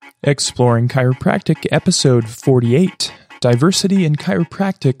Exploring Chiropractic, Episode 48, Diversity in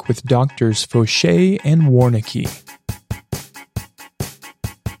Chiropractic with Doctors Foshee and Warnecke.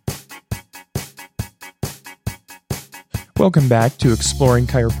 Welcome back to Exploring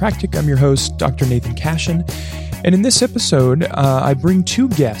Chiropractic. I'm your host, Dr. Nathan Cashin, and in this episode, I bring two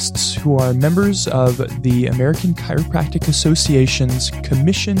guests who are members of the American Chiropractic Association's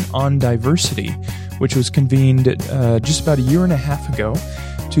Commission on Diversity, which was convened just about a year and a half ago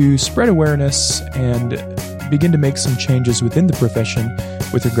to spread awareness and begin to make some changes within the profession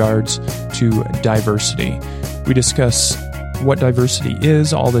with regards to diversity. We discuss what diversity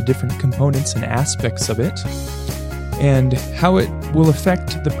is, all the different components and aspects of it, and how it will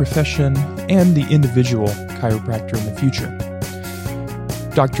affect the profession and the individual chiropractor in the future.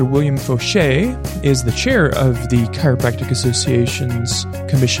 Dr. William Foshee is the chair of the Chiropractic Association's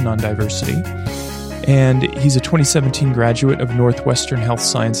Commission on Diversity, and he's a 2017 graduate of Northwestern Health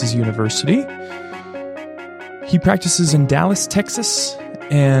Sciences University. He practices in Dallas, Texas,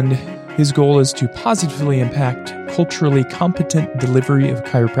 and his goal is to positively impact culturally competent delivery of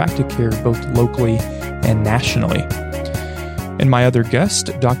chiropractic care both locally and nationally. And my other guest,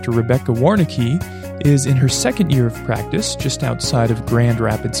 Dr. Rebecca Warnecke, is in her second year of practice just outside of Grand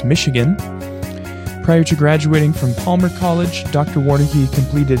Rapids, Michigan. Prior to graduating from Palmer College, Dr. Warnecke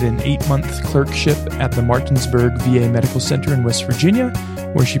completed an 8-month clerkship at the Martinsburg VA Medical Center in West Virginia,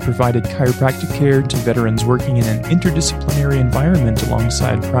 where she provided chiropractic care to veterans working in an interdisciplinary environment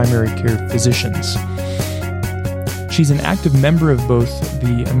alongside primary care physicians. She's an active member of both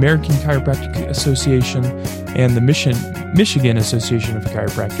the American Chiropractic Association and the Michigan Association of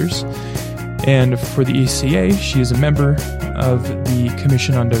Chiropractors. And for the ACA, she is a member of the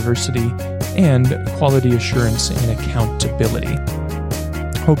Commission on Diversity and Quality Assurance and Accountability.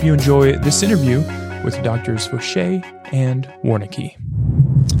 Hope you enjoy this interview with Drs. Foshee and Warnecke.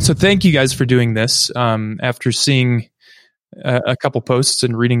 So thank you guys for doing this. After seeing a couple posts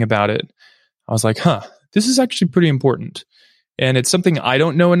and reading about it, I was like, this is actually pretty important. And it's something I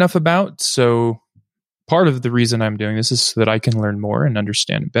don't know enough about, so part of the reason I'm doing this is so that I can learn more and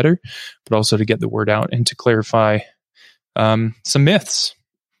understand it better, but also to get the word out and to clarify some myths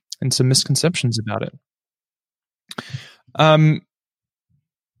and some misconceptions about it.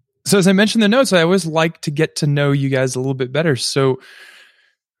 So as I mentioned in the notes, I always like to get to know you guys a little bit better. So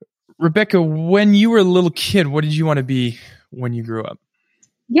Rebecca, when you were a little kid, what did you want to be when you grew up?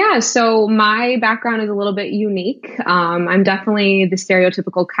 Yeah, so my background is a little bit unique. I'm definitely the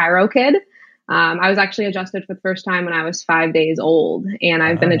stereotypical chiro kid. I was actually adjusted for the first time when I was 5 days old, and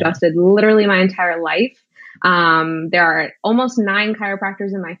I've been adjusted literally my entire life. There are almost 9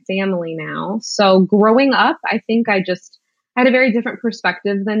 chiropractors in my family now. So growing up, I think I just had a very different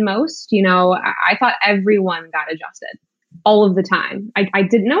perspective than most. You know, I thought everyone got adjusted all of the time. I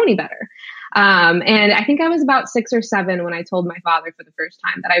didn't know any better. And I think I was about 6 or 7 when I told my father for the first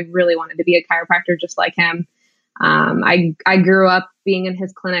time that I really wanted to be a chiropractor just like him. I grew up being in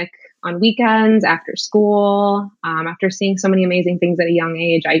his clinic on weekends, after school, after seeing so many amazing things at a young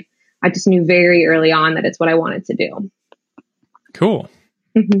age. I just knew very early on that it's what I wanted to do. Cool.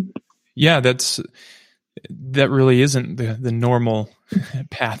 Mm-hmm. Yeah, that really isn't the normal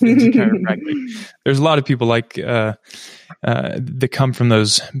path into chiropractic. There's a lot of people like that come from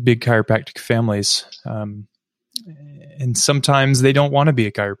those big chiropractic families, and sometimes they don't want to be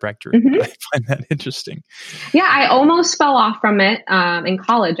a chiropractor. Mm-hmm. I find that interesting. Yeah, I almost fell off from it in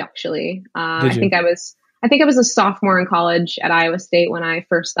college. Actually, I think I was a sophomore in college at Iowa State when I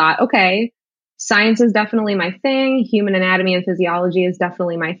first thought, okay, science is definitely my thing. Human anatomy and physiology is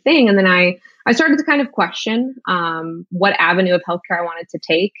definitely my thing. And then I started to kind of question what avenue of healthcare I wanted to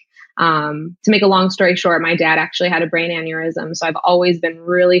take. To make a long story short, my dad actually had a brain aneurysm. So I've always been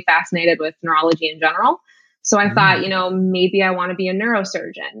really fascinated with neurology in general. So I thought, maybe I want to be a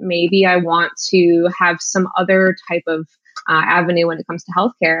neurosurgeon. Maybe I want to have some other type of avenue when it comes to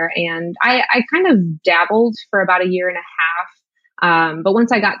healthcare. And I kind of dabbled for about a year and a half. But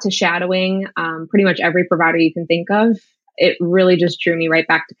once I got to shadowing pretty much every provider you can think of, it really just drew me right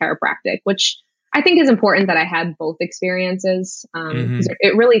back to chiropractic, which I think is important that I had both experiences. Because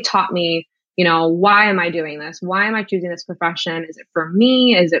it really taught me, why am I doing this? Why am I choosing this profession? Is it for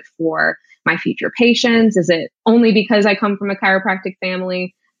me? Is it for my future patients? Is it only because I come from a chiropractic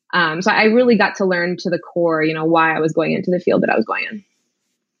family? So I really got to learn to the core, why I was going into the field that I was going in.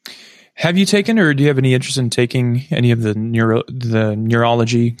 Have you taken, or do you have any interest in taking any of the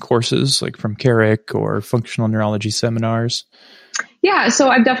neurology courses, like from Carrick or functional neurology seminars? Yeah, so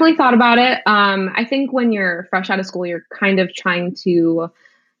I've definitely thought about it. I think when you're fresh out of school, you're kind of trying to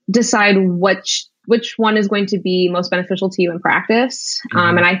decide which which one is going to be most beneficial to you in practice.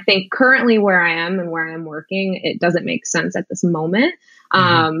 And I think currently where I am and where I'm working, it doesn't make sense at this moment.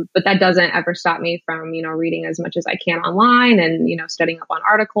 But that doesn't ever stop me from, reading as much as I can online and, studying up on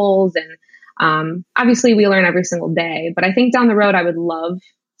articles. And obviously we learn every single day, but I think down the road, I would love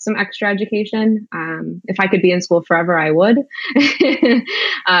some extra education. If I could be in school forever, I would.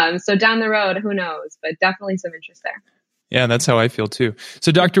 So down the road, who knows, but definitely some interest there. Yeah, that's how I feel too.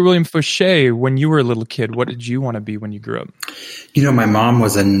 So Dr. William Foshee, when you were a little kid, what did you want to be when you grew up? My mom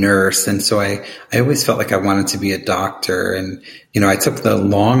was a nurse. And so I always felt like I wanted to be a doctor. And, I took the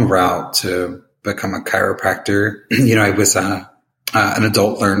long route to become a chiropractor. I was an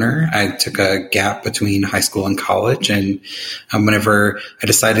adult learner. I took a gap between high school and college. And whenever I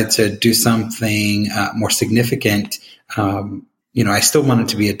decided to do something more significant, I still wanted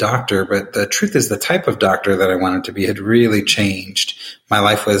to be a doctor, but the truth is the type of doctor that I wanted to be had really changed. My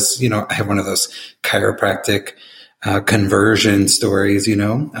life was, I have one of those chiropractic conversion stories,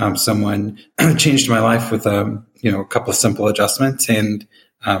 someone changed my life with, a couple of simple adjustments and,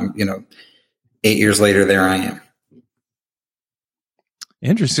 8 years later, there I am.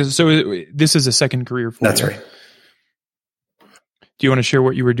 Interesting. So this is a second career for you. That's right. Do you want to share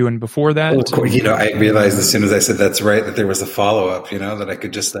what you were doing before that? Well, of course, I realized as soon as I said that's right that there was a follow-up, that I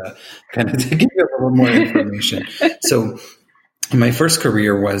could just kind of give you a little more information. So my first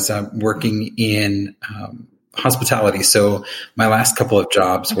career was working in hospitality. So my last couple of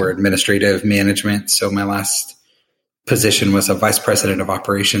jobs were administrative management. So my last position was a vice president of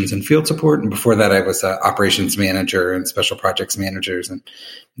operations and field support. And before that, I was an operations manager and special projects managers and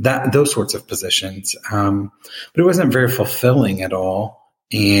those sorts of positions. But it wasn't very fulfilling at all.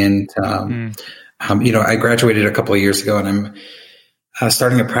 And, I graduated a couple of years ago and I'm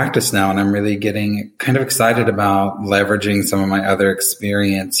starting a practice now, and I'm really getting kind of excited about leveraging some of my other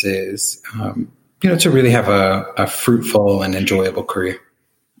experiences, to really have a fruitful and enjoyable career.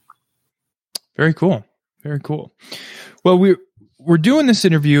 Very cool. Very cool. Well, we're doing this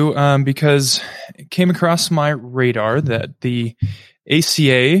interview because it came across my radar that the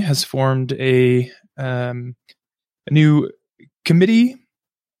ACA has formed a new committee.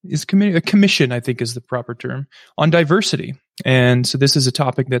 A commission, I think, is the proper term, on diversity. And so this is a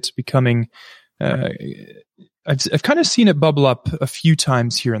topic that's becoming. I've kind of seen it bubble up a few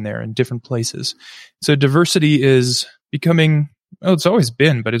times here and there in different places. So diversity is becoming. Well, it's always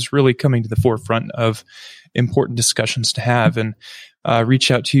been, but it's really coming to the forefront of important discussions to have, and reach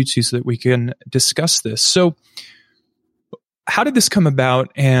out to you two so that we can discuss this. So how did this come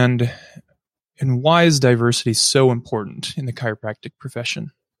about, and why is diversity so important in the chiropractic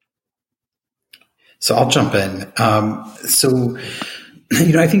profession? So I'll jump in.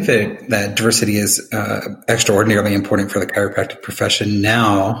 I think that diversity is extraordinarily important for the chiropractic profession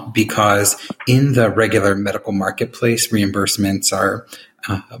now, because in the regular medical marketplace, reimbursements are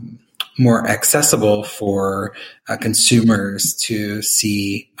more accessible for consumers to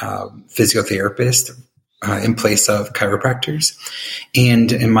see physiotherapists in place of chiropractors.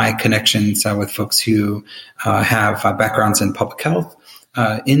 And in my connections with folks who have backgrounds in public health,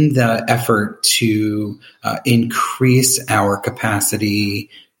 in the effort to increase our capacity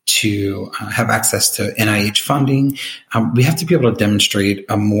to have access to NIH funding, we have to be able to demonstrate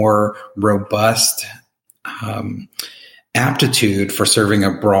a more robust aptitude for serving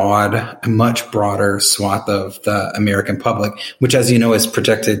a much broader swath of the American public, which, as you know, is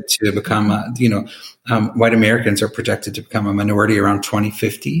projected to become, white Americans are projected to become a minority around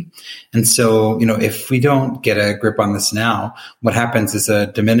 2050. And so, if we don't get a grip on this now, what happens is a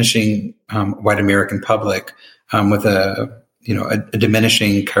diminishing white American public with a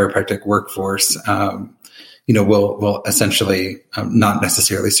diminishing chiropractic workforce, will essentially not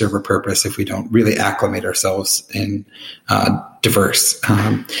necessarily serve a purpose if we don't really acclimate ourselves in diverse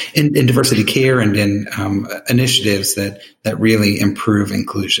in diversity care and in initiatives that really improve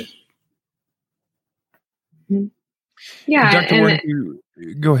inclusion. Yeah, Dr.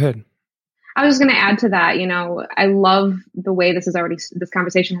 Warnecke, go ahead. I was going to add to that. I love the way this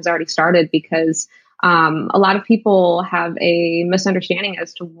conversation has already started, because a lot of people have a misunderstanding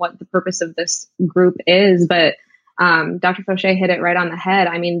as to what the purpose of this group is, but Dr. Foshee hit it right on the head.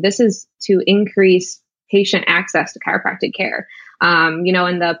 I mean, this is to increase patient access to chiropractic care. In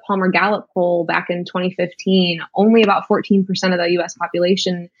the Palmer-Gallup poll back in 2015, only about 14% of the U.S.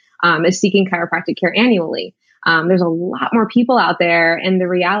 population is seeking chiropractic care annually. There's a lot more people out there, and the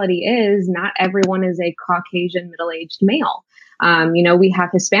reality is not everyone is a Caucasian middle-aged male. We have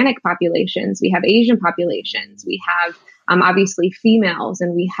Hispanic populations, we have Asian populations, we have obviously females,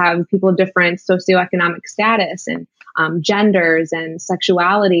 and we have people of different socioeconomic status. And genders and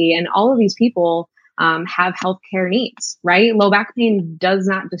sexuality. And all of these people have healthcare needs, right? Low back pain does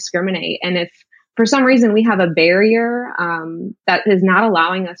not discriminate. And if for some reason we have a barrier that is not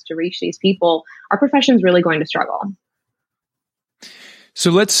allowing us to reach these people, our profession is really going to struggle. So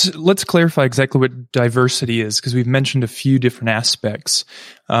let's clarify exactly what diversity is, because we've mentioned a few different aspects.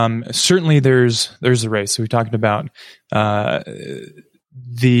 Certainly, there's the race. So we talked about the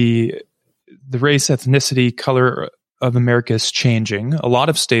race, ethnicity, color of America is changing. A lot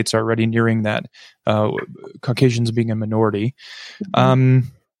of states are already nearing that. Caucasians being a minority, and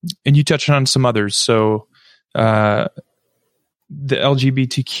you touched on some others. So the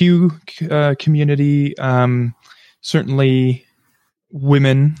LGBTQ community, certainly.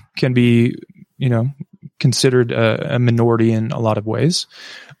 Women can be, considered a minority in a lot of ways.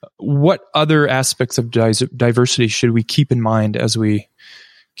 What other aspects of diversity should we keep in mind as we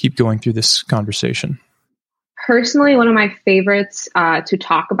keep going through this conversation? Personally, one of my favorites to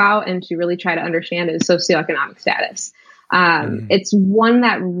talk about and to really try to understand is socioeconomic status. It's one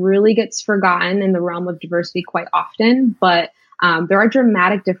that really gets forgotten in the realm of diversity quite often, but there are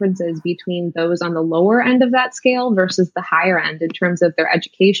dramatic differences between those on the lower end of that scale versus the higher end in terms of their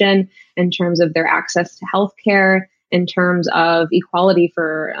education, in terms of their access to healthcare, in terms of equality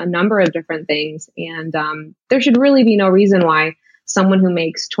for a number of different things. And there should really be no reason why someone who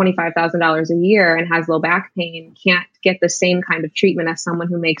makes $25,000 a year and has low back pain can't get the same kind of treatment as someone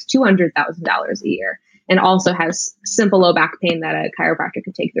who makes $200,000 a year and also has simple low back pain that a chiropractor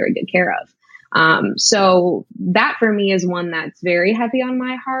could take very good care of. So that for me is one that's very heavy on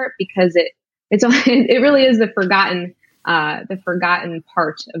my heart because it really is the forgotten part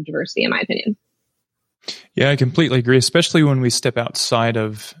of diversity, in my opinion. Yeah, I completely agree, especially when we step outside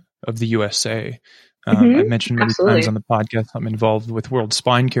of the USA. I've mentioned many times on the podcast, I'm involved with World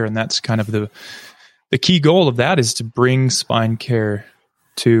Spine Care, and that's kind of the key goal of that is to bring spine care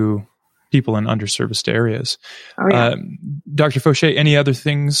to people in underserviced areas. Oh, yeah. Dr. Foshee, any other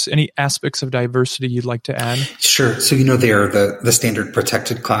things, any aspects of diversity you'd like to add? Sure. So, there are the standard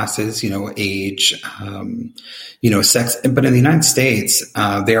protected classes, age, sex. But in the United States,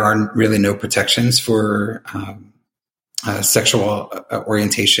 there are really no protections for sexual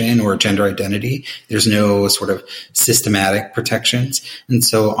orientation or gender identity. There's no sort of systematic protections. And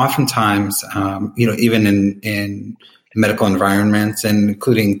so oftentimes, even in medical environments and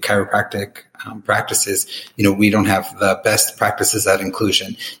including chiropractic practices, we don't have the best practices at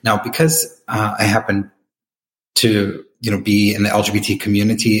inclusion. Now, because I happen to, be in the LGBT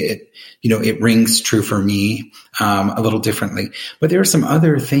community, it rings true for me a little differently. But there are some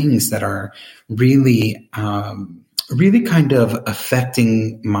other things that are really kind of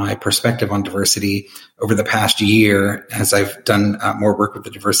affecting my perspective on diversity over the past year as I've done more work with the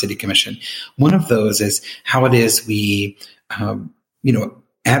Diversity Commission. One of those is how it is we,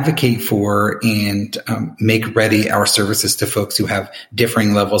 advocate for and make ready our services to folks who have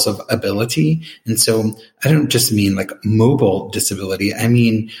differing levels of ability. And so I don't just mean like mobile disability. I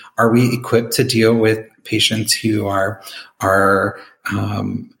mean, are we equipped to deal with patients who are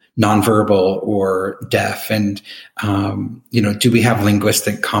nonverbal or deaf, and do we have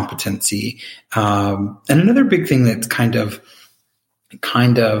linguistic competency? And another big thing that's kind of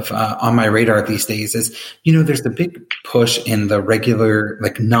on my radar these days is, there's the big push in the regular,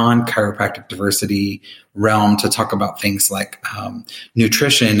 like non-chiropractic diversity realm to talk about things like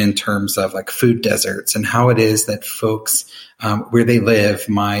nutrition in terms of like food deserts and how it is that folks where they live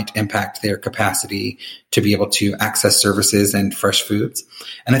might impact their capacity to be able to access services and fresh foods.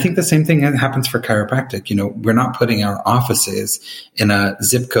 And I think the same thing happens for chiropractic. We're not putting our offices in a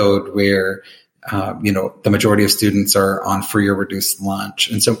zip code where the majority of students are on free or reduced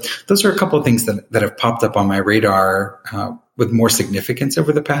lunch. And so those are a couple of things that have popped up on my radar with more significance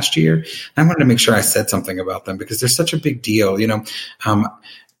over the past year. And I wanted to make sure I said something about them because they're such a big deal.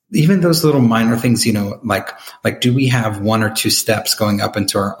 Even those little minor things, like do we have one or two steps going up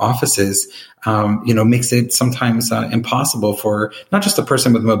into our offices, makes it sometimes impossible for not just a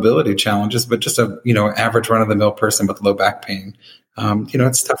person with mobility challenges, but just a, average run of the mill person with low back pain.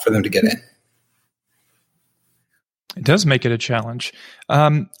 It's tough for them to get in. It does make it a challenge.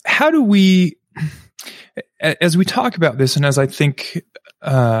 How do we, as we talk about this, and as I think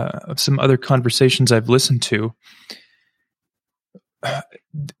of some other conversations I've listened to,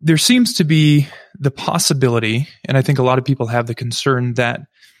 there seems to be the possibility, and I think a lot of people have the concern that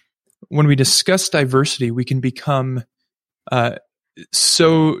when we discuss diversity, we can become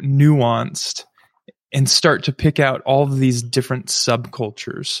so nuanced and start to pick out all of these different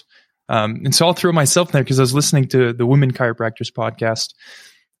subcultures. And so I'll throw myself in there because I was listening to the Women Chiropractors podcast.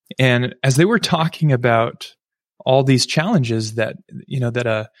 And as they were talking about all these challenges that, that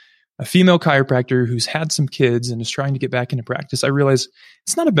a female chiropractor who's had some kids and is trying to get back into practice, I realize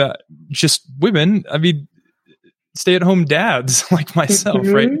it's not about just women. I mean, stay-at-home dads like myself,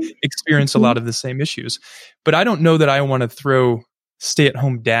 right, experience a lot of the same issues. But I don't know that I want to throw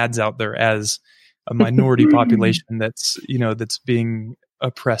stay-at-home dads out there as a minority population that's being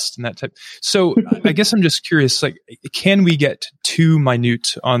oppressed and that type. So I guess I'm just curious, like, can we get too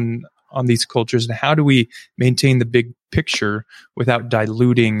minute on these cultures, and how do we maintain the big picture without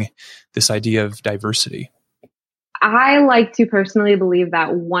diluting this idea of diversity? I like to personally believe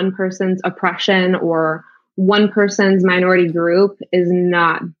that one person's oppression or one person's minority group is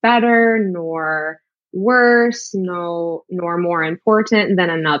not better nor worse, nor more important than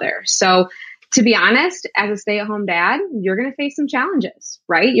another. So to be honest, as a stay-at-home dad, you're going to face some challenges,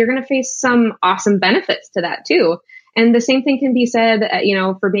 right? You're going to face some awesome benefits to that too. And the same thing can be said,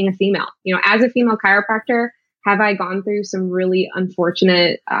 for being a female. As a female chiropractor, have I gone through some really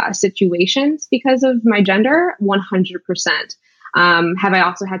unfortunate situations because of my gender? 100%. Have I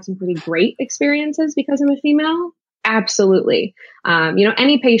also had some pretty great experiences because I'm a female? Absolutely.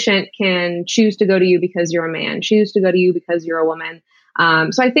 Any patient can choose to go to you because you're a man, choose to go to you because you're a woman.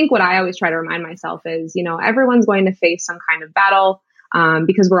 So I think what I always try to remind myself is, everyone's going to face some kind of battle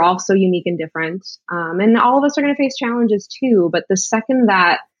because we're all so unique and different. And all of us are going to face challenges too. But the second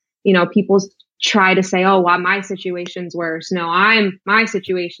that, people try to say, oh, well, my situation's worse. No, my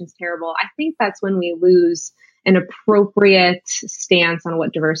situation's terrible. I think that's when we lose an appropriate stance on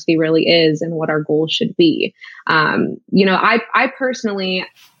what diversity really is and what our goals should be. I personally,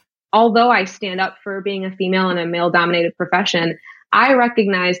 although I stand up for being a female in a male-dominated profession, I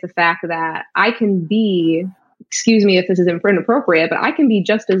recognize the fact that I can be, excuse me if this is inappropriate, but I can be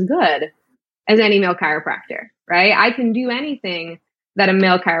just as good as any male chiropractor, right? I can do anything that a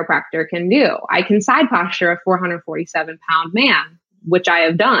male chiropractor can do. I can side posture a 447-pound man, which I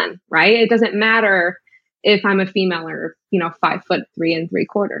have done, right? It doesn't matter if I'm a female or, 5'3"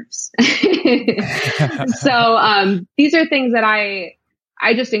 3/4. So these are things that I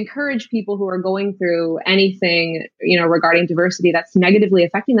just encourage people who are going through anything, regarding diversity that's negatively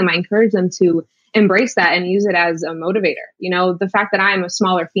affecting them. I encourage them to embrace that and use it as a motivator. The fact that I am a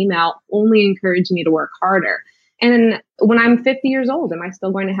smaller female only encouraged me to work harder. And when I'm 50 years old, am I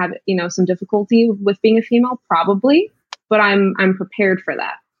still going to have, some difficulty with being a female? Probably, but I'm prepared for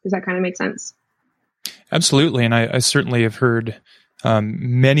that. Does that kind of make sense? Absolutely. And I certainly have heard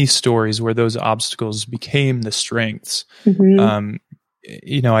many stories where those obstacles became the strengths. Mm-hmm.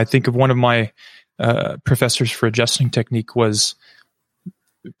 I think of one of my professors for adjusting technique was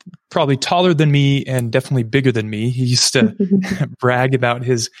probably taller than me and definitely bigger than me. He used to brag about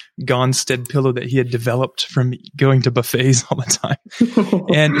his Gonstead pillow that he had developed from going to buffets all the time.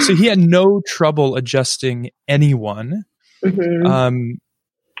 And so he had no trouble adjusting anyone. Mm-hmm.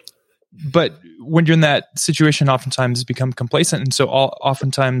 But when you're in that situation, oftentimes become complacent. And so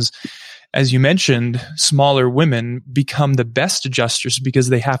oftentimes, as you mentioned, smaller women become the best adjusters because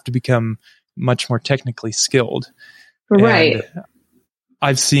they have to become much more technically skilled. Right. And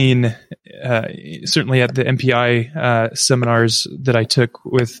I've seen, certainly at the MPI seminars that I took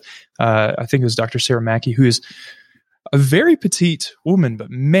with, I think it was Dr. Sarah Mackey, who is a very petite woman, but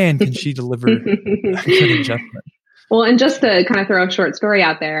man, can she deliver a good adjustment. Well, and just to kind of throw a short story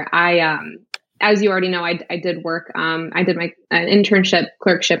out there, as you already know, I did work. I did my internship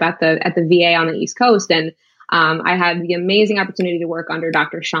clerkship at the VA on the East Coast, and I had the amazing opportunity to work under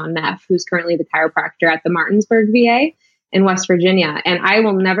Dr. Sean Neff, who's currently the chiropractor at the Martinsburg VA in West Virginia. And I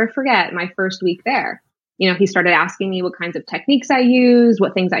will never forget my first week there. He started asking me what kinds of techniques I use,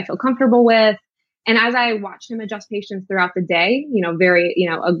 what things I feel comfortable with, and as I watched him adjust patients throughout the day, very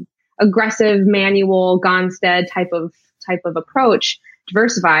aggressive manual Gonstead type of approach,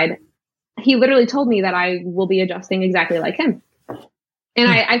 diversified, he literally told me that I will be adjusting exactly like him. And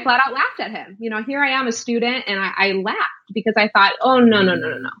I flat out laughed at him. Here I am, a student, and I laughed because I thought, oh, no.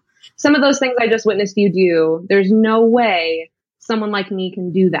 Some of those things I just witnessed you do, there's no way someone like me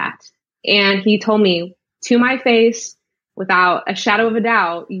can do that. And he told me to my face, without a shadow of a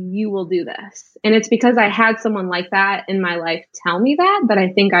doubt, you will do this. And it's because I had someone like that in my life tell me that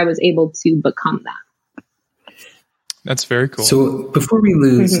I think I was able to become that. That's very cool. So before we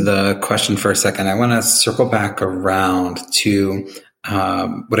lose the question for a second, I want to circle back around to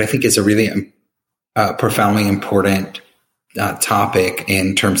what I think is a really profoundly important topic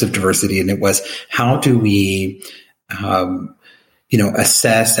in terms of diversity. And it was, how do we,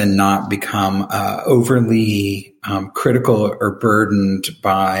 assess and not become overly critical or burdened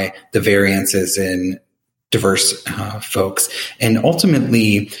by the variances in diverse folks, and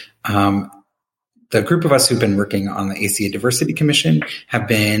ultimately the group of us who've been working on the ACA Diversity Commission have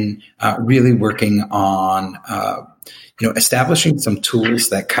been really working on, establishing some tools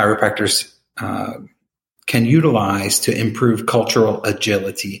that chiropractors can utilize to improve cultural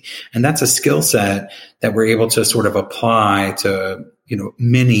agility. And that's a skill set that we're able to sort of apply to,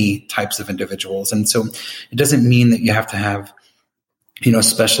 many types of individuals. And so it doesn't mean that you have to have,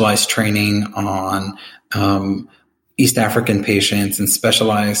 specialized training on East African patients and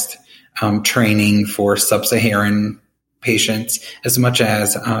specialized training for sub-Saharan patients, as much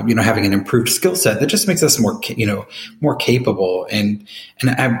as having an improved skill set that just makes us more capable. And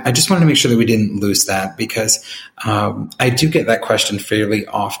I just wanted to make sure that we didn't lose that, because I do get that question fairly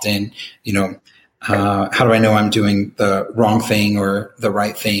often. How do I know I'm doing the wrong thing or the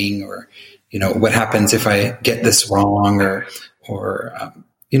right thing, or what happens if I get this wrong, or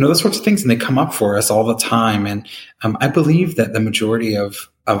those sorts of things, and they come up for us all the time. And I believe that the majority of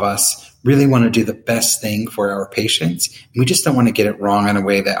us really want to do the best thing for our patients. We just don't want to get it wrong in a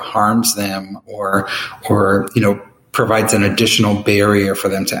way that harms them or provides an additional barrier for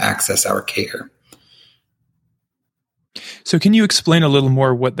them to access our care. So can you explain a little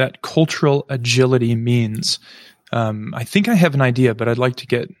more what that cultural agility means? I think I have an idea, but I'd like to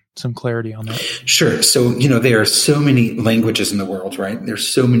get some clarity on that. Sure. So, there are so many languages in the world, right? There's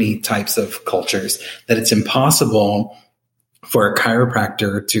so many types of cultures that it's impossible for a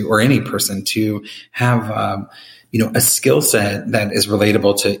chiropractor or any person to have, a skill set that is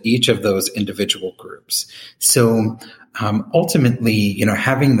relatable to each of those individual groups. So, ultimately,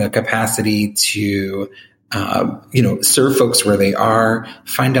 having the capacity to serve folks where they are,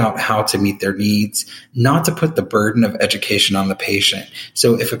 find out how to meet their needs, not to put the burden of education on the patient.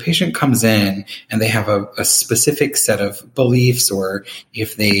 So if a patient comes in and they have a specific set of beliefs, or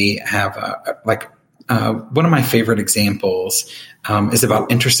if they have one of my favorite examples is about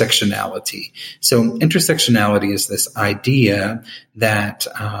intersectionality. So intersectionality is this idea that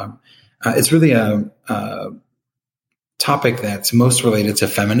it's really a topic that's most related to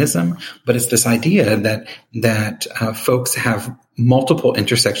feminism, but it's this idea that folks have multiple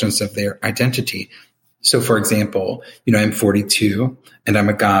intersections of their identity. So, for example, I'm 42 and I'm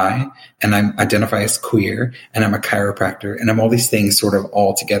a guy and I identify as queer and I'm a chiropractor and I'm all these things sort of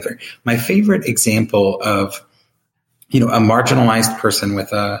all together. My favorite example of, a marginalized person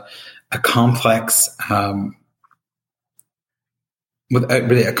with a complex, with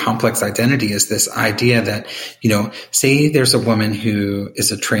a complex identity is this idea that, say there's a woman who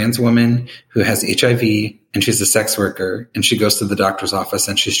is a trans woman who has HIV and she's a sex worker and she goes to the doctor's office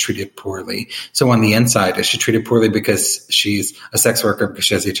and she's treated poorly. So on the inside, is she treated poorly because she's a sex worker, because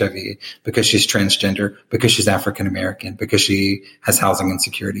she has HIV, because she's transgender, because she's African American, because she has housing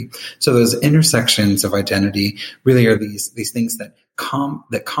insecurity? So those intersections of identity really are these things that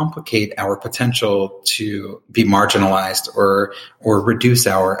complicate our potential to be marginalized or reduce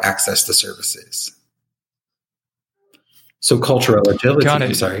our access to services. So cultural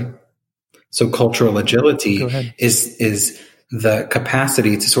agility. So cultural agility is the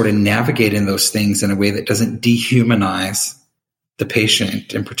capacity to sort of navigate in those things in a way that doesn't dehumanize the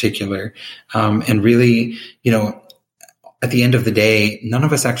patient in particular. And really, at the end of the day, none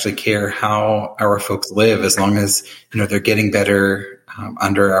of us actually care how our folks live, as long as, they're getting better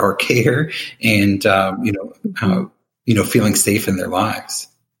under our care and, feeling safe in their lives.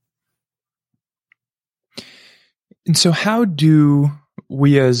 And so how do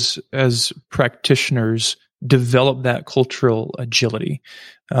we as practitioners develop that cultural agility?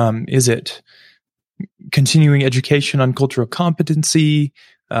 Is it continuing education on cultural competency?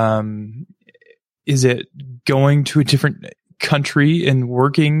 Is it going to a different country and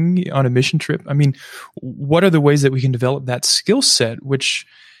working on a mission trip? I mean, what are the ways that we can develop that skill set, which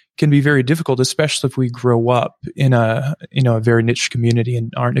can be very difficult, especially if we grow up in a very niche community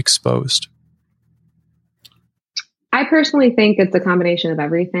and aren't exposed? I personally think it's a combination of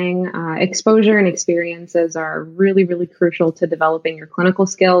everything. Exposure and experiences are really, really crucial to developing your clinical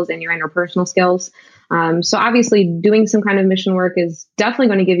skills and your interpersonal skills. So obviously doing some kind of mission work is definitely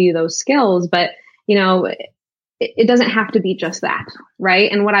going to give you those skills, but it doesn't have to be just that,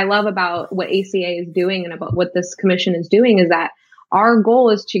 right? And what I love about what ACA is doing and about what this commission is doing is that our goal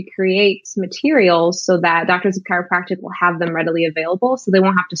is to create materials so that doctors of chiropractic will have them readily available, so they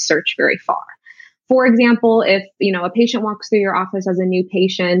won't have to search very far. For example, if, a patient walks through your office as a new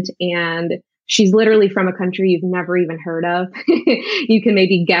patient and she's literally from a country you've never even heard of, you can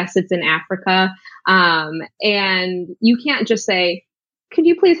maybe guess it's in Africa. And you can't just say, could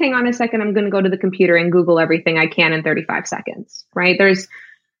you please hang on a second? I'm going to go to the computer and Google everything I can in 35 seconds, right? There's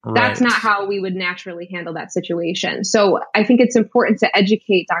That's not how we would naturally handle that situation. So I think it's important to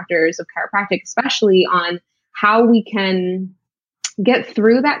educate doctors of chiropractic, especially on how we can get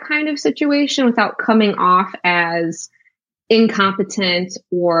through that kind of situation without coming off as incompetent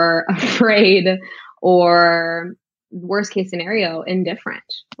or afraid, or worst case scenario, indifferent,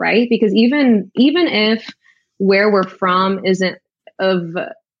 right? Because even if where we're from isn't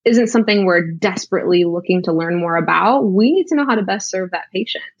something we're desperately looking to learn more about, we need to know how to best serve that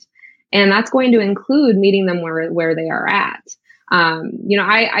patient. And that's going to include meeting them where they are at.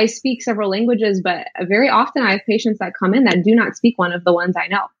 I speak several languages, but very often I have patients that come in that do not speak one of the ones I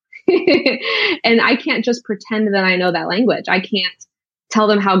know. And I can't just pretend that I know that language. I can't tell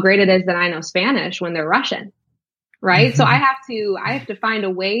them how great it is that I know Spanish when they're Russian, right? Mm-hmm. So I have to find a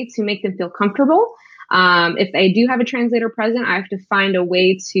way to make them feel comfortable. If they do have a translator present, I have to find a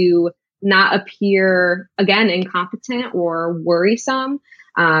way to not appear, again, incompetent or worrisome,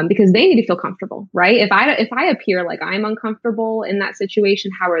 because they need to feel comfortable, right? If I appear like I'm uncomfortable in that situation,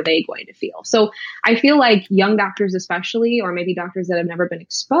 how are they going to feel? So I feel like young doctors especially, or maybe doctors that have never been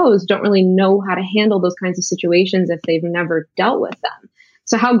exposed, don't really know how to handle those kinds of situations if they've never dealt with them.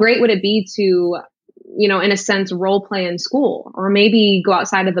 So how great would it be to, in a sense, role play in school, or maybe go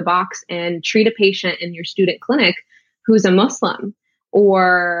outside of the box and treat a patient in your student clinic who's a Muslim?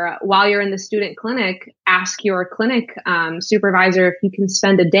 Or while you're in the student clinic, ask your clinic supervisor if you can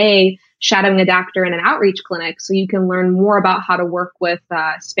spend a day shadowing a doctor in an outreach clinic so you can learn more about how to work with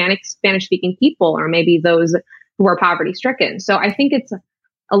Spanish-speaking people, or maybe those who are poverty-stricken. So I think it's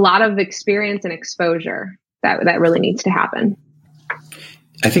a lot of experience and exposure that really needs to happen.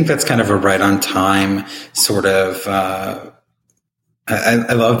 I think that's kind of a right on time sort of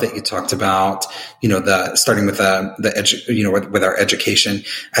I love that you talked about, starting with with our education.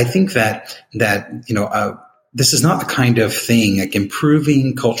 I think that this is not the kind of thing like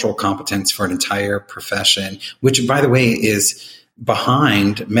improving cultural competence for an entire profession, which, by the way, is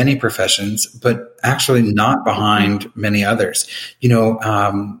behind many professions, but actually not behind many others.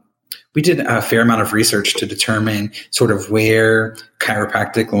 We did a fair amount of research to determine sort of where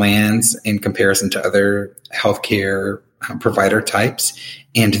chiropractic lands in comparison to other healthcare provider types.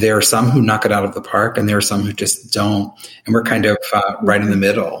 And there are some who knock it out of the park, and there are some who just don't. And we're kind of right in the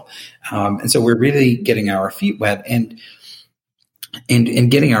middle. And so we're really getting our feet wet. And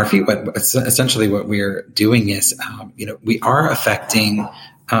getting our feet wet, essentially what we're doing is, we are affecting,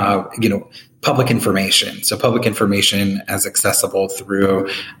 public information. So public information as accessible through,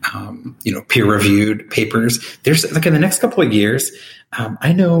 peer-reviewed papers. There's like in the next couple of years,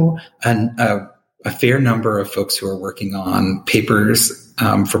 I know a fair number of folks who are working on papers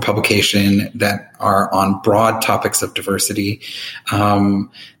for publication that are on broad topics of diversity. The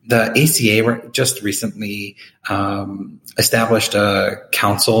ACA just recently established a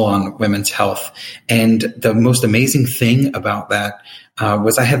council on women's health. And the most amazing thing about that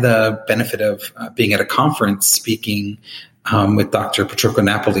was I had the benefit of being at a conference speaking with Dr. Patricia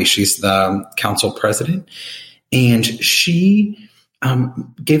Napoli. She's the council president. And she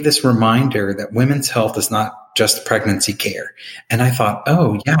gave this reminder that women's health is not just pregnancy care. And I thought,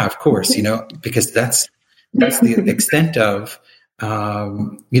 oh yeah, of course, because that's the extent of,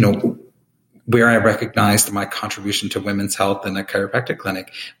 where I recognized my contribution to women's health in a chiropractic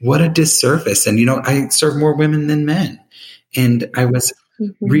clinic. What a disservice. And, I serve more women than men. And I was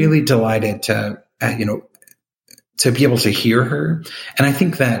really delighted to be able to hear her. And I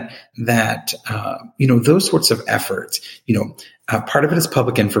think that those sorts of efforts, part of it is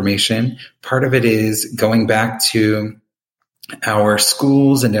public information. Part of it is going back to our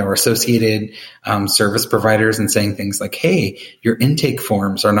schools and our associated service providers and saying things like, hey, your intake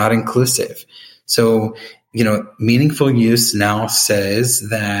forms are not inclusive. So, Meaningful Use now says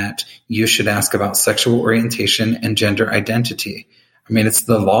that you should ask about sexual orientation and gender identity. I mean, it's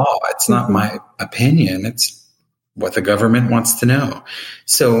the law. It's not my opinion. It's what the government wants to know.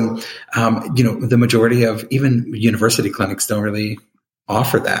 So, the majority of even university clinics don't really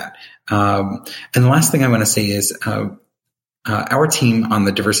offer that. And the last thing I want to say is our team on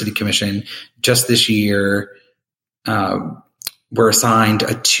the Diversity Commission just this year were assigned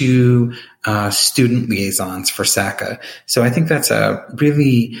 2 student liaisons for SACA. So I think that's a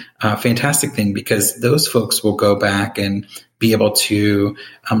really fantastic thing, because those folks will go back and be able to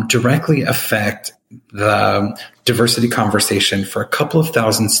directly affect the diversity conversation for a couple of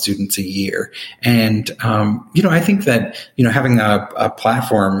thousand students a year. And, I think that, having a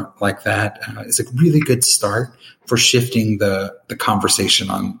platform like that is a really good start for shifting the conversation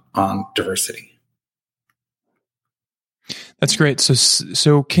on diversity. That's great.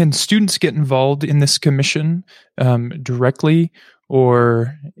 So can students get involved in this commission directly,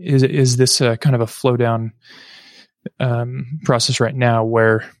 or is this a kind of a flow down process right now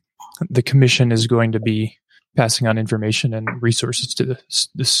where the commission is going to be passing on information and resources to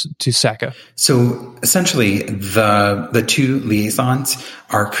SACA? So essentially, the two liaisons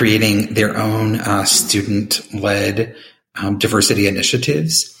are creating their own student-led diversity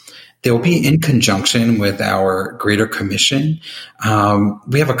initiatives. They'll be in conjunction with our greater commission.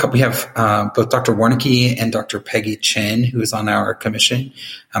 We have both Dr. Warnecke and Dr. Peggy Chen, who is on our commission,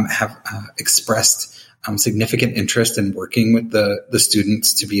 have expressed significant interest in working with the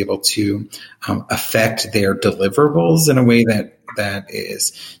students to be able to affect their deliverables in a way that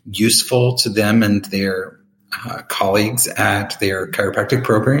is useful to them and their colleagues at their chiropractic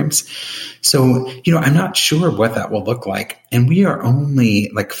programs. So, I'm not sure what that will look like. And we are only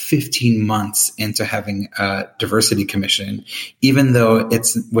like 15 months into having a diversity commission, even though it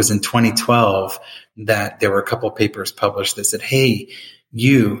was in 2012 that there were a couple of papers published that said, hey,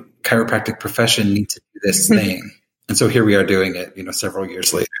 you chiropractic profession need to do this thing. And so here we are doing it, several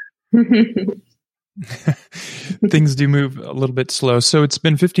years later. Things do move a little bit slow. So it's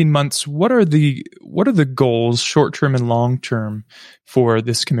been 15 months. What are the goals, short-term and long-term, for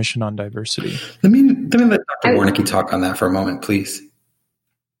this Commission on Diversity? Let me let Dr. Warnecke talk on that for a moment, please.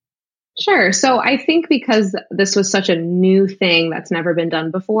 Sure. So I think because this was such a new thing that's never been done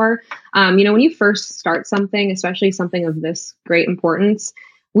before, when you first start something, especially something of this great importance,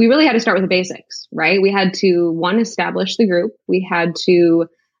 we really had to start with the basics, right? We had to, one, establish the group. We had to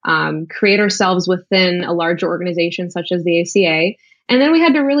create ourselves within a larger organization such as the ACA. And then we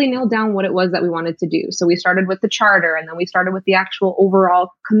had to really nail down what it was that we wanted to do. So we started with the charter, and then we started with the actual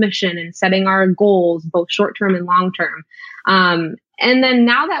overall commission and setting our goals, both short-term and long-term. And then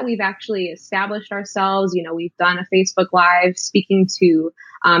now that we've actually established ourselves, we've done a Facebook Live speaking to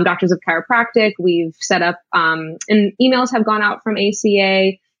doctors of chiropractic. We've set up, and emails have gone out from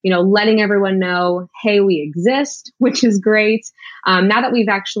ACA, letting everyone know, hey, we exist, which is great. Now that we've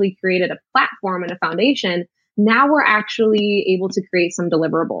actually created a platform and a foundation, now we're actually able to create some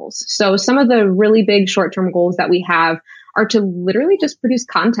deliverables. So some of the really big short-term goals that we have are to literally just produce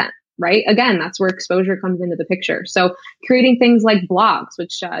content, right? Again, that's where exposure comes into the picture. So creating things like blogs,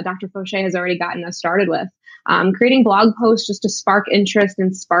 which Dr. Foshee has already gotten us started with, creating blog posts just to spark interest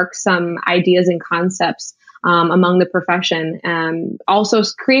and spark some ideas and concepts among the profession. Also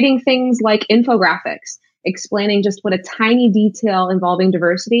creating things like infographics, explaining just what a tiny detail involving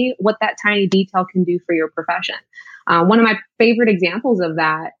diversity, what that tiny detail can do for your profession. One of my favorite examples of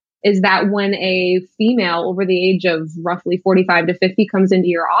that is that when a female over the age of roughly 45 to 50 comes into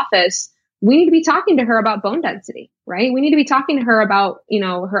your office, we need to be talking to her about bone density, right? We need to be talking to her about,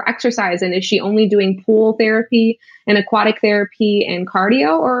 her exercise. And is she only doing pool therapy and aquatic therapy and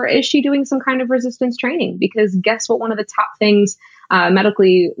cardio, or is she doing some kind of resistance training? Because guess what? One of the top things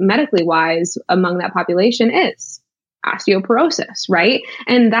medically wise among that population is osteoporosis, right?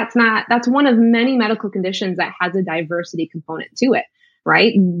 And that's one of many medical conditions that has a diversity component to it,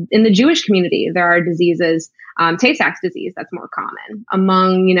 right? In the Jewish community, there are diseases, Tay-Sachs disease, that's more common.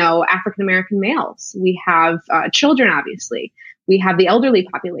 Among, African-American males, we have children, obviously. We have the elderly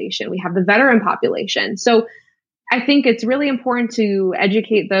population. We have the veteran population. So I think it's really important to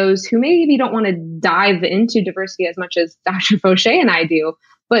educate those who maybe don't want to dive into diversity as much as Dr. Foshee and I do,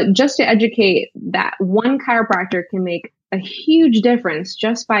 but just to educate that one chiropractor can make a huge difference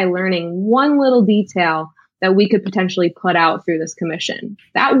just by learning one little detail that we could potentially put out through this commission.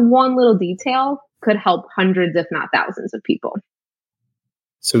 That one little detail could help hundreds, if not thousands of people.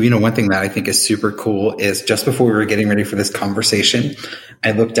 So, one thing that I think is super cool is just before we were getting ready for this conversation,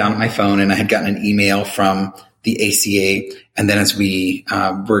 I looked down at my phone and I had gotten an email from the ACA. And then as we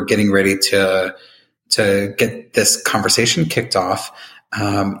were getting ready to get this conversation kicked off,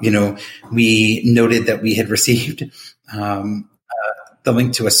 we noted that we had received the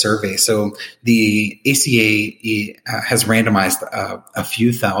link to a survey. So the ACA has randomized a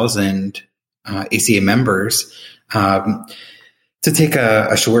few thousand ACA members to take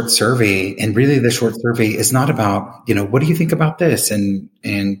a short survey. And really the short survey is not about, what do you think about this? And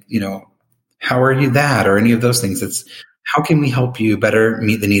how are you that, or any of those things? It's how can we help you better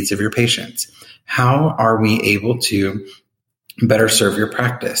meet the needs of your patients? How are we able to better serve your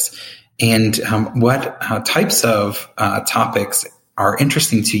practice? And what types of topics are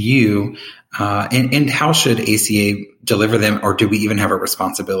interesting to you, and how should ACA deliver them, or do we even have a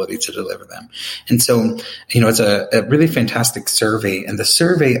responsibility to deliver them? And so, it's a really fantastic survey, and the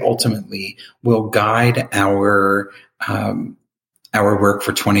survey ultimately will guide our our work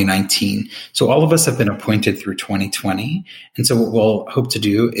for 2019. So all of us have been appointed through 2020. And so what we'll hope to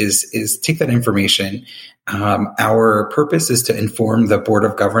do is take that information. Our purpose is to inform the Board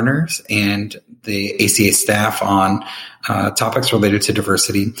of Governors and the ACA staff on topics related to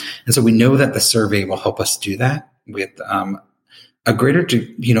diversity. And so we know that the survey will help us do that with a greater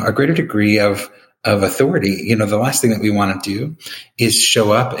degree of authority. The last thing that we want to do is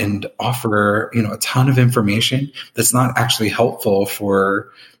show up and offer, a ton of information that's not actually helpful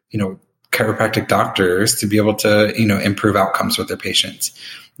for, chiropractic doctors to be able to, improve outcomes with their patients.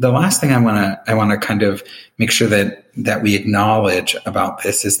 The last thing I want to kind of make sure that we acknowledge about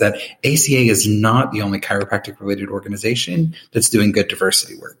this is that ACA is not the only chiropractic related organization that's doing good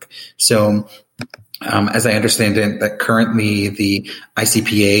diversity work. So, as I understand it, that currently the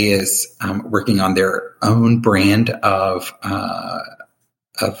ICPA is working on their own brand of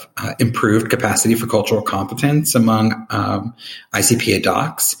improved capacity for cultural competence among ICPA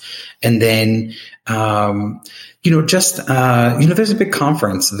docs, and then there's a big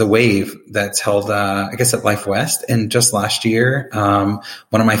conference, the Wave, that's held I guess at Life West, and just last year,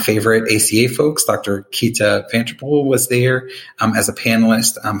 one of my favorite ACA folks, Dr. Keita Vanterpool, was there as a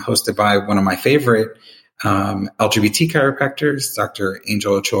panelist, hosted by one of my favorite LGBT chiropractors, Dr.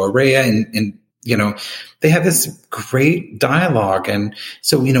 Angel Ochoa-Rea, and they have this great dialogue. And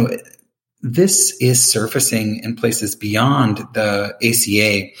so, this is surfacing in places beyond the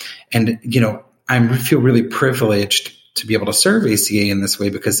ACA. And, I feel really privileged to be able to serve ACA in this way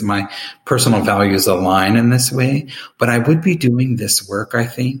because my personal values align in this way. But I would be doing this work, I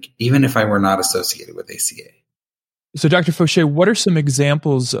think, even if I were not associated with ACA. So, Dr. Foshee, what are some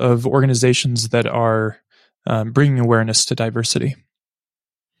examples of organizations that are bringing awareness to diversity?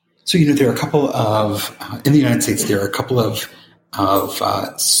 So, there are a couple of, in the United States, there are a couple of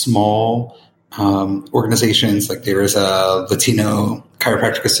small organizations. Like there is a Latino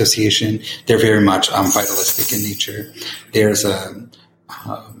Chiropractic Association. They're very much vitalistic in nature. There's an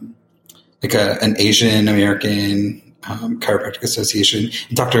Asian American Chiropractic Association.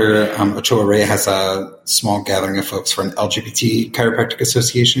 Dr. Ochoa-Rea has a small gathering of folks for an LGBT Chiropractic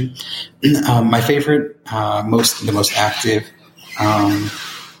Association. My favorite, the most active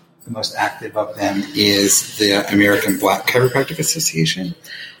of them is the American Black Chiropractic Association.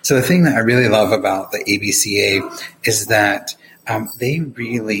 So the thing that I really love about the ABCA is that they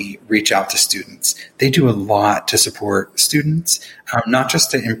really reach out to students. They do a lot to support students, not just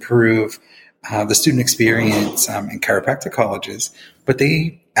to improve the student experience in chiropractic colleges, but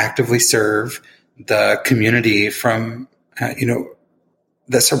they actively serve the community from,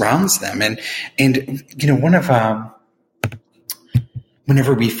 that surrounds them. And one of,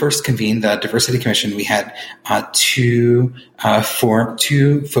 whenever we first convened the Diversity Commission, we had two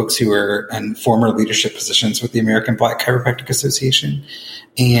folks who were in former leadership positions with the American Black Chiropractic Association,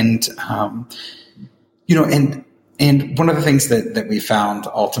 and and one of the things that we found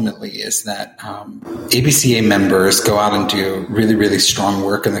ultimately is that ABCA members go out and do really, really strong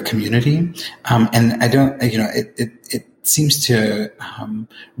work in the community, and I don't, it seems to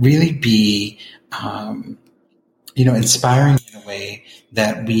really be inspiring in a way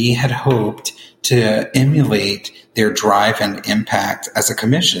that we had hoped to emulate their drive and impact as a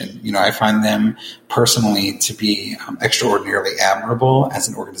commission. I find them personally to be extraordinarily admirable as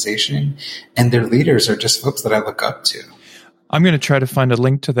an organization, and their leaders are just folks that I look up to. I'm going to try to find a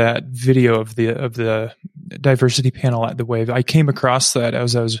link to that video of the diversity panel at the Wave. I came across that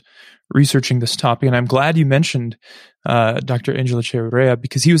as I was researching this topic, and I'm glad you mentioned Dr. Angel Ochoa-Rea,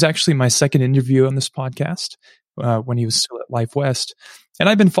 because he was actually my second interview on this podcast when he was still at Life West. And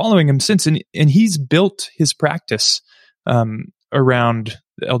I've been following him since, and he's built his practice around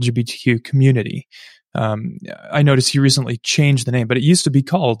the LGBTQ community. I noticed he recently changed the name, but it used to be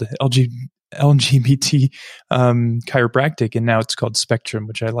called LGBT Chiropractic, and now it's called Spectrum,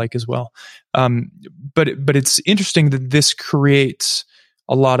 which I like as well. But it's interesting that this creates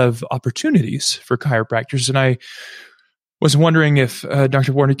a lot of opportunities for chiropractors. And I was wondering if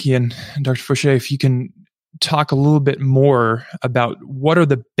Dr. Warnecke and Dr. Foshee, if you can talk a little bit more about what are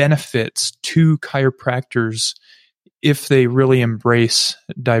the benefits to chiropractors if they really embrace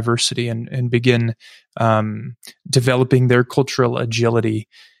diversity and begin developing their cultural agility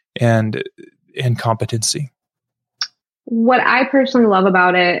and competency. What I personally love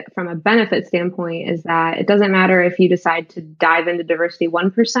about it from a benefit standpoint is that it doesn't matter if you decide to dive into diversity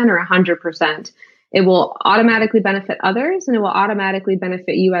 1% or 100%. It will automatically benefit others, and it will automatically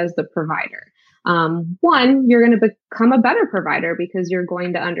benefit you as the provider. One, you're going to become a better provider because you're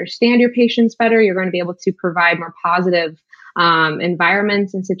going to understand your patients better. You're going to be able to provide more positive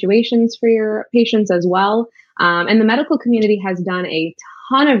environments and situations for your patients as well. And the medical community has done a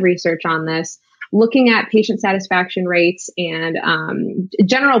ton of research on this, looking at patient satisfaction rates and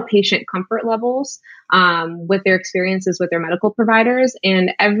general patient comfort levels with their experiences with their medical providers.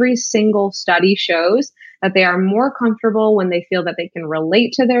 And every single study shows that they are more comfortable when they feel that they can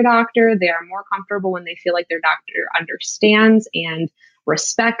relate to their doctor. They are more comfortable when they feel like their doctor understands and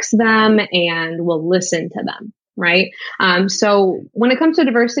respects them and will listen to them. Right. So when it comes to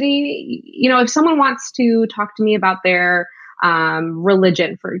diversity, if someone wants to talk to me about their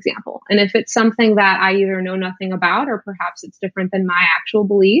religion, for example, and if it's something that I either know nothing about, or perhaps it's different than my actual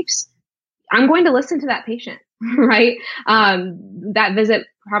beliefs, I'm going to listen to that patient, right? That visit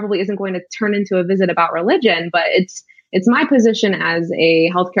probably isn't going to turn into a visit about religion, but it's my position as a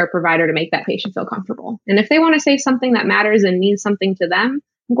healthcare provider to make that patient feel comfortable. And if they want to say something that matters and means something to them,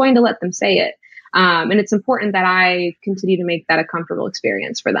 I'm going to let them say it. And it's important that I continue to make that a comfortable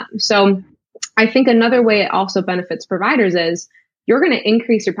experience for them. So I think another way it also benefits providers is you're going to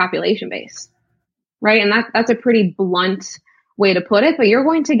increase your population base, right? And that's a pretty blunt way to put it, but you're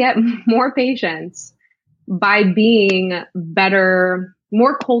going to get more patients by being better,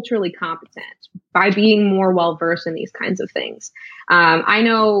 more culturally competent, by being more well-versed in these kinds of things. I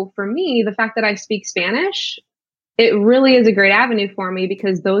know for me, the fact that I speak Spanish, it really is a great avenue for me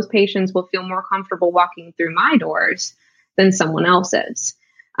because those patients will feel more comfortable walking through my doors than someone else's.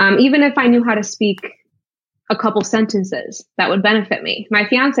 Even if I knew how to speak a couple sentences, that would benefit me. My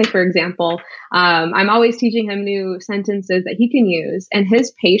fiance, for example, I'm always teaching him new sentences that he can use, and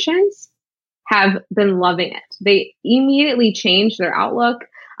his patients have been loving it. They immediately change their outlook.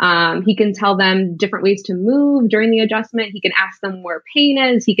 He can tell them different ways to move during the adjustment. He can ask them where pain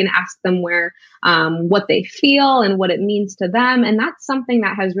is. He can ask them where what they feel and what it means to them. And that's something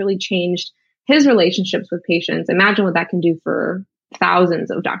that has really changed his relationships with patients. Imagine what that can do for thousands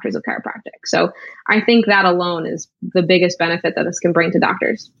of doctors of chiropractic. So I think that alone is the biggest benefit that this can bring to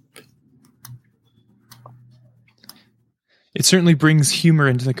doctors. It certainly brings humor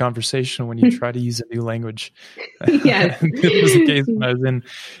into the conversation when you try to use a new language. Yes. It was the case when I was in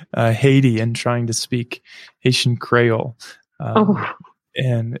Haiti and trying to speak Haitian Creole.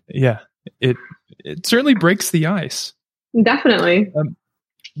 And yeah, it certainly breaks the ice. Definitely.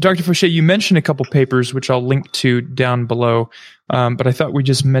 Dr. Foshee, you mentioned a couple papers, which I'll link to down below, but I thought we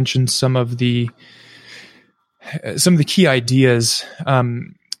just mentioned some of the key ideas.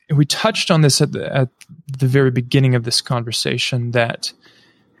 We touched on this at the very beginning of this conversation that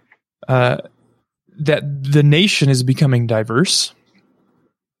the nation is becoming diverse.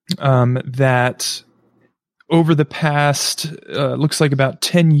 That over the past looks like about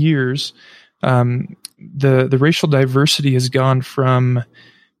 10 years, the racial diversity has gone from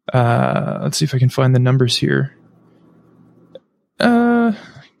let's see if I can find the numbers here.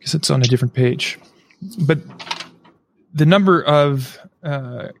 Because it's on a different page, but the number of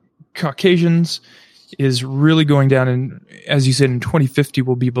Caucasians is really going down, and as you said, in 2050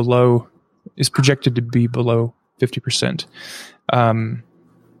 is projected to be below 50%. And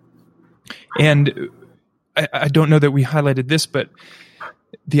I don't know that we highlighted this, but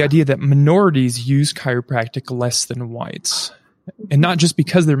the idea that minorities use chiropractic less than whites, and not just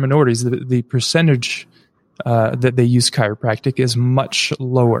because they're minorities, the percentage that they use chiropractic is much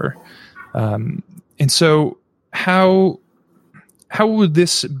lower. And so how would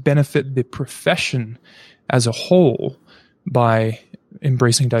this benefit the profession as a whole by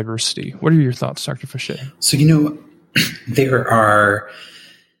embracing diversity? What are your thoughts, Dr. Foshee? So, there are,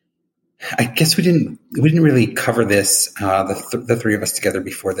 I guess we didn't really cover this, the three of us together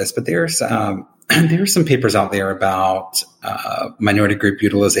before this, but there are some papers out there about minority group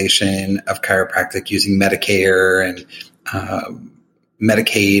utilization of chiropractic using Medicare and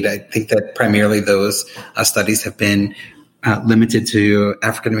Medicaid. I think that primarily those studies have been limited to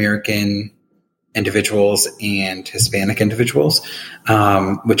African American individuals and Hispanic individuals,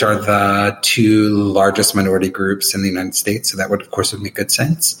 which are the two largest minority groups in the United States. So that would, of course, make good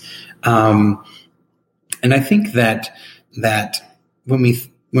sense. And I think that when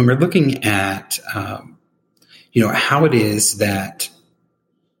we're looking at how it is that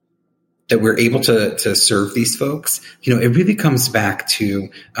we're able to serve these folks, it really comes back to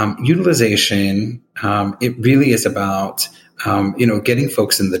utilization. It really is about getting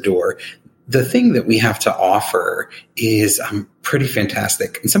folks in the door. The thing that we have to offer is pretty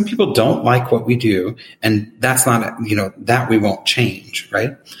fantastic. And some people don't like what we do, and that's not that we won't change,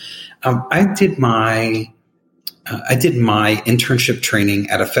 right? I did my internship training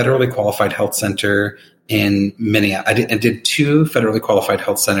at a federally qualified health center in Minneapolis. I did 2 federally qualified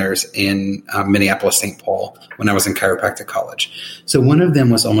health centers in Minneapolis, St. Paul when I was in chiropractic college. So one of them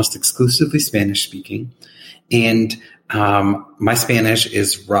was almost exclusively Spanish speaking. And my Spanish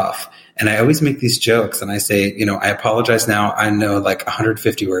is rough. And I always make these jokes and I say, I apologize now. I know like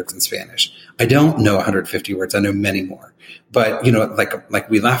 150 words in Spanish. I don't know 150 words. I know many more. But, like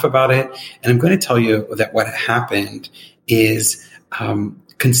we laugh about it. And I'm going to tell you that what happened is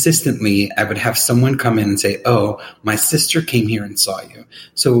consistently I would have someone come in and say, oh, my sister came here and saw you.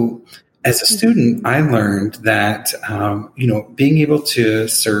 So as a student, I learned that, being able to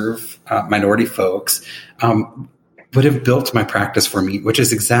serve minority folks would have built my practice for me, which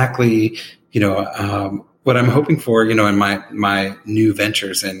is exactly, what I'm hoping for, in my new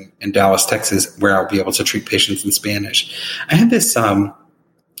ventures in Dallas, Texas, where I'll be able to treat patients in Spanish. I had this,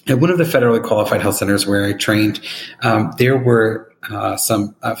 at one of the federally qualified health centers where I trained, there were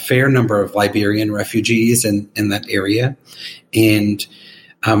a fair number of Liberian refugees in that area. And,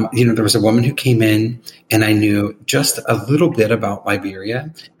 there was a woman who came in and I knew just a little bit about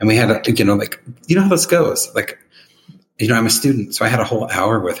Liberia. And we had, how this goes. I'm a student, so I had a whole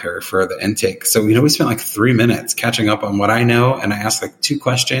hour with her for the intake. So, we spent like 3 minutes catching up on what I know. And I asked like 2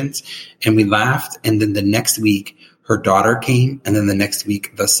 questions and we laughed. And then the next week, her daughter came. And then the next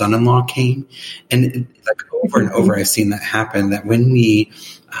week, the son-in-law came. And over and over, I've seen that happen, that when we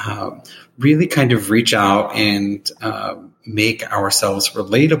really kind of reach out and make ourselves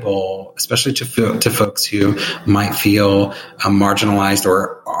relatable, especially to folks who might feel marginalized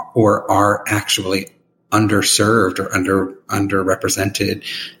or are actually underserved or underrepresented,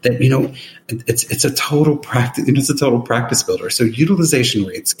 that it's a total practice. It's a total practice builder. So utilization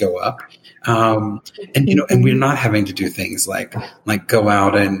rates go up, and we're not having to do things like go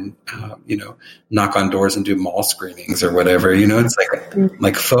out and knock on doors and do mall screenings or whatever. It's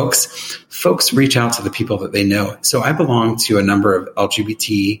like folks reach out to the people that they know. So I belong to a number of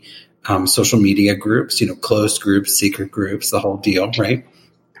LGBT social media groups, closed groups, secret groups, the whole deal, right?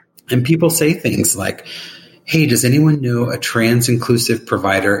 And people say things like, hey, does anyone know a trans-inclusive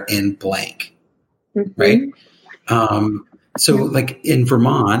provider in blank? Mm-hmm. Right? So like in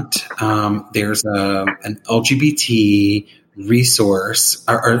Vermont, there's an LGBT resource,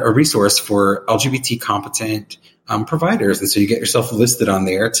 or a resource for LGBT competent providers. And so you get yourself listed on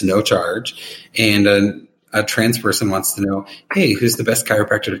there. It's no charge. And a trans person wants to know, hey, who's the best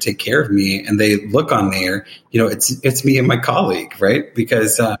chiropractor to take care of me? And they look on there, it's me and my colleague, right?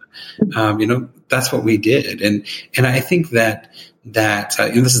 Because, that's what we did. And I think that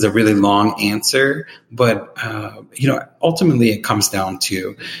this is a really long answer, but, ultimately it comes down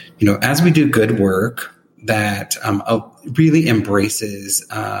to, as we do good work that, really embraces,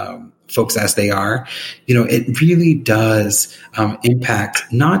 folks as they are, it really does impact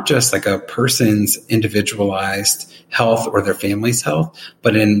not just like a person's individualized health or their family's health,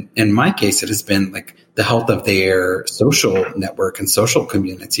 but in my case, it has been like the health of their social network and social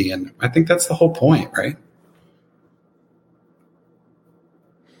community. And I think that's the whole point, right?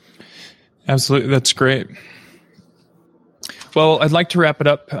 Absolutely. That's great. Well, I'd like to wrap it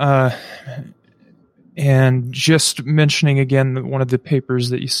up. And just mentioning again one of the papers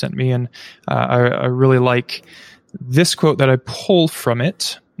that you sent me, and I really like this quote that I pulled from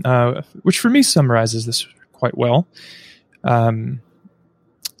it, which for me summarizes this quite well.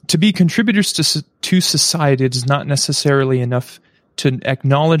 To be contributors to society, it is not necessarily enough to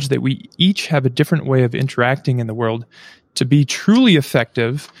acknowledge that we each have a different way of interacting in the world. To be truly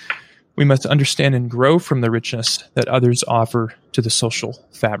effective, we must understand and grow from the richness that others offer to the social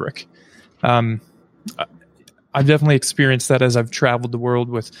fabric. I've definitely experienced that as I've traveled the world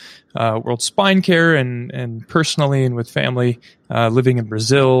with World Spine Care and personally and with family, living in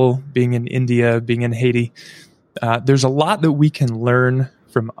Brazil, being in India, being in Haiti. There's a lot that we can learn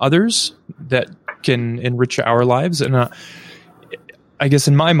from others that can enrich our lives. And I guess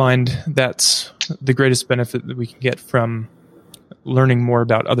in my mind, that's the greatest benefit that we can get from learning more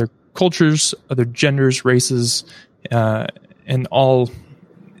about other cultures, other genders, races, and all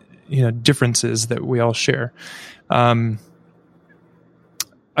differences that we all share. I'd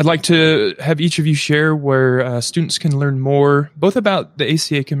like to have each of you share where students can learn more, both about the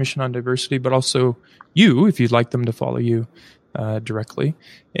ACA Commission on Diversity, but also you, if you'd like them to follow you directly,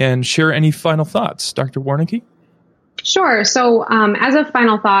 and share any final thoughts. Dr. Warnecke? Sure. So as a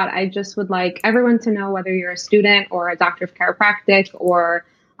final thought, I just would like everyone to know, whether you're a student or a doctor of chiropractic or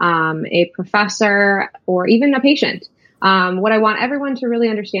a professor or even a patient, what I want everyone to really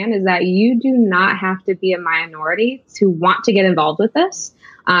understand is that you do not have to be a minority to want to get involved with this.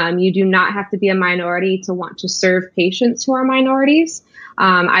 You do not have to be a minority to want to serve patients who are minorities.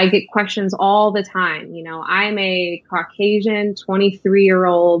 I get questions all the time. I'm a Caucasian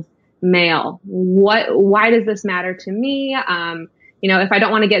 23-year-old male. Why does this matter to me? If I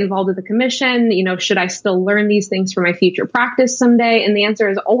don't want to get involved with the commission, should I still learn these things for my future practice someday? And the answer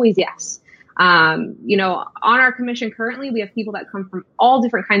is always yes. On our commission currently, we have people that come from all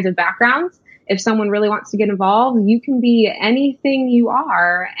different kinds of backgrounds. If someone really wants to get involved, you can be anything you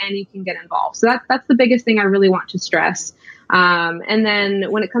are and you can get involved. So that's the biggest thing I really want to stress. And then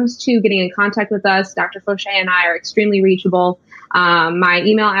when it comes to getting in contact with us, Dr. Foshee and I are extremely reachable. My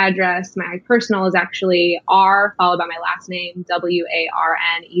email address, my personal is actually R followed by my last name,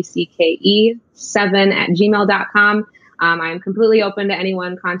 WARNECKE 7@gmail.com. I am completely open to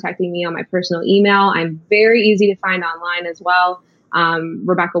anyone contacting me on my personal email. I'm very easy to find online as well.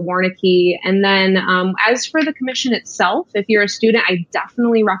 Rebecca Warnecke. And then as for the commission itself, if you're a student, I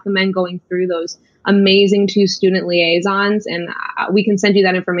definitely recommend going through those amazing 2 student liaisons. And we can send you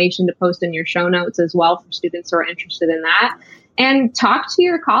that information to post in your show notes as well for students who are interested in that. And talk to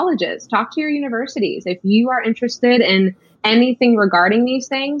your colleges, talk to your universities. If you are interested in anything regarding these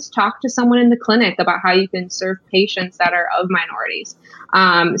things, talk to someone in the clinic about how you can serve patients that are of minorities.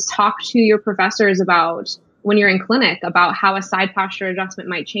 Talk to your professors about when you're in clinic about how a side posture adjustment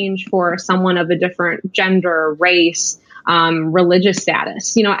might change for someone of a different gender, race, religious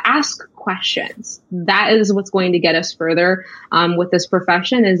status. Ask questions. That is what's going to get us further with this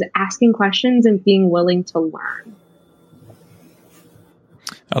profession, is asking questions and being willing to learn.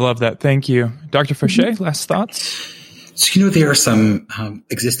 I love that. Thank you. Dr. Foshee, last thoughts? So, there are some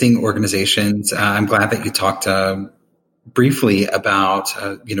existing organizations. I'm glad that you talked briefly about,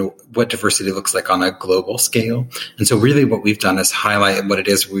 what diversity looks like on a global scale. And so really what we've done is highlight what it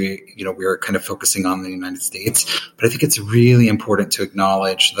is we're kind of focusing on in the United States. But I think it's really important to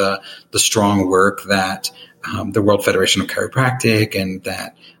acknowledge the strong work that the World Federation of Chiropractic and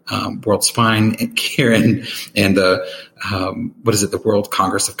that World Spine Care and the World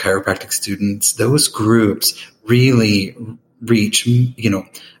Congress of Chiropractic Students, those groups really reach,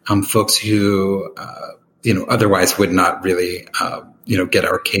 folks who, otherwise would not really, get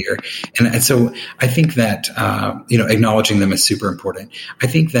our care. And so I think that, acknowledging them is super important. I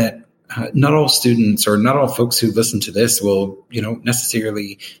think that not all students or not all folks who listen to this will,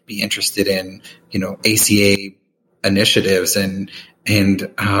 necessarily be interested in, ACA initiatives and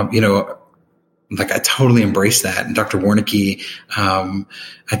I totally embrace that. And Dr. Warnecke, I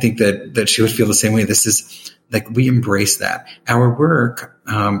think that she would feel the same way. This is we embrace that. Our work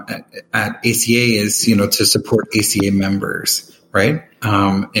at ACA is, to support ACA members, right?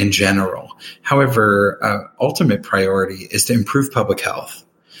 In general. However, ultimate priority is to improve public health.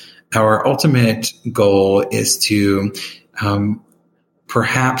 Our ultimate goal is to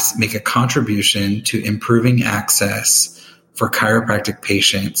perhaps make a contribution to improving access for chiropractic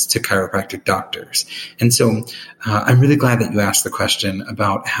patients to chiropractic doctors. And so I'm really glad that you asked the question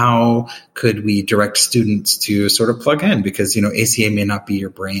about how could we direct students to sort of plug in, because, ACA may not be your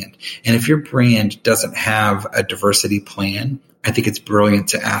brand. And if your brand doesn't have a diversity plan, I think it's brilliant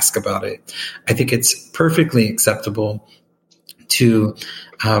to ask about it. I think it's perfectly acceptable to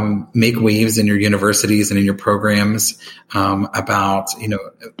make waves in your universities and in your programs about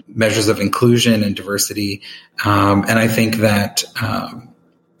measures of inclusion and diversity, and I think that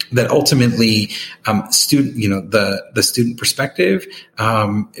that ultimately the student perspective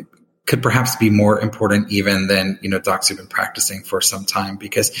could perhaps be more important even than docs who've been practicing for some time,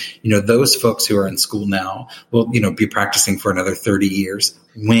 because those folks who are in school now will be practicing for another 30 years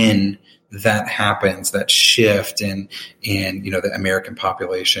when that happens, that shift in the American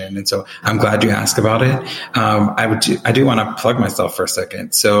population. And so I'm glad you asked about it. I do want to plug myself for a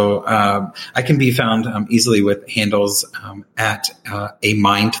second. So I can be found easily with handles at a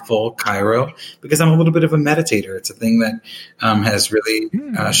mindful Chiro, because I'm a little bit of a meditator. It's a thing that has really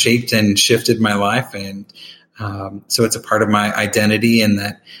shaped and shifted my life. And so it's a part of my identity, and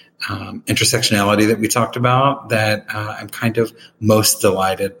that intersectionality that we talked about that I'm kind of most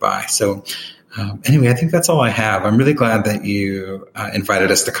delighted by. So anyway, I think that's all I have. I'm really glad that you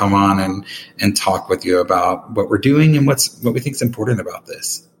invited us to come on and talk with you about what we're doing and what we think is important about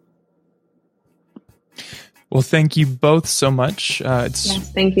this. Well, thank you both so much. Yes,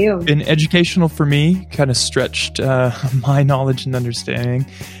 thank you. Been educational for me, kind of stretched my knowledge and understanding.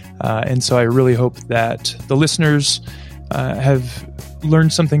 And so I really hope that the listeners have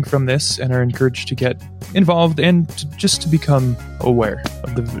learned something from this and are encouraged to get involved and just to become aware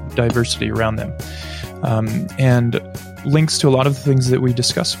of the diversity around them. And links to a lot of the things that we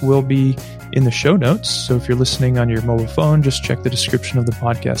discuss will be in the show notes. So if you're listening on your mobile phone, just check the description of the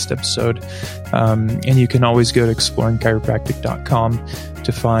podcast episode. And you can always go to exploringchiropractic.com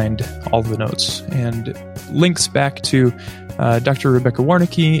to find all the notes and links back to Dr. Rebecca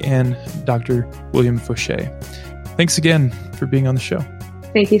Warnecke and Dr. William Foshee. Thanks again for being on the show.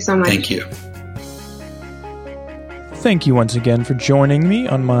 Thank you so much. Thank you. Thank you once again for joining me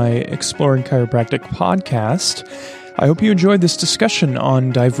on my Exploring Chiropractic podcast. I hope you enjoyed this discussion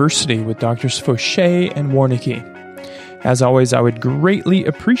on diversity with Drs. Foshee and Warnecke. As always, I would greatly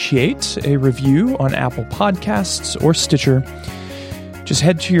appreciate a review on Apple Podcasts or Stitcher. Just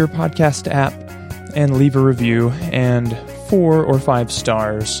head to your podcast app and leave a review, and 4 or 5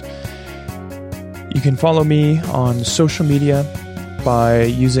 stars. You can follow me on social media by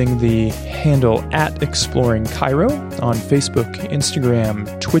using the handle @ExploringChiro on Facebook, Instagram,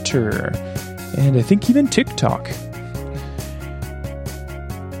 Twitter, and I think even TikTok.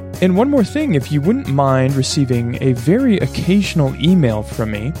 And one more thing, if you wouldn't mind receiving a very occasional email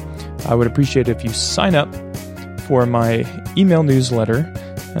from me, I would appreciate it if you sign up for my email newsletter.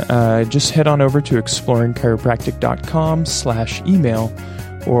 Just head on over to exploringchiropractic.com/email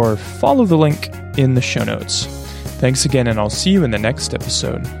or follow the link in the show notes. Thanks again, and I'll see you in the next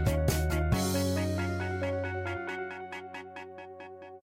episode.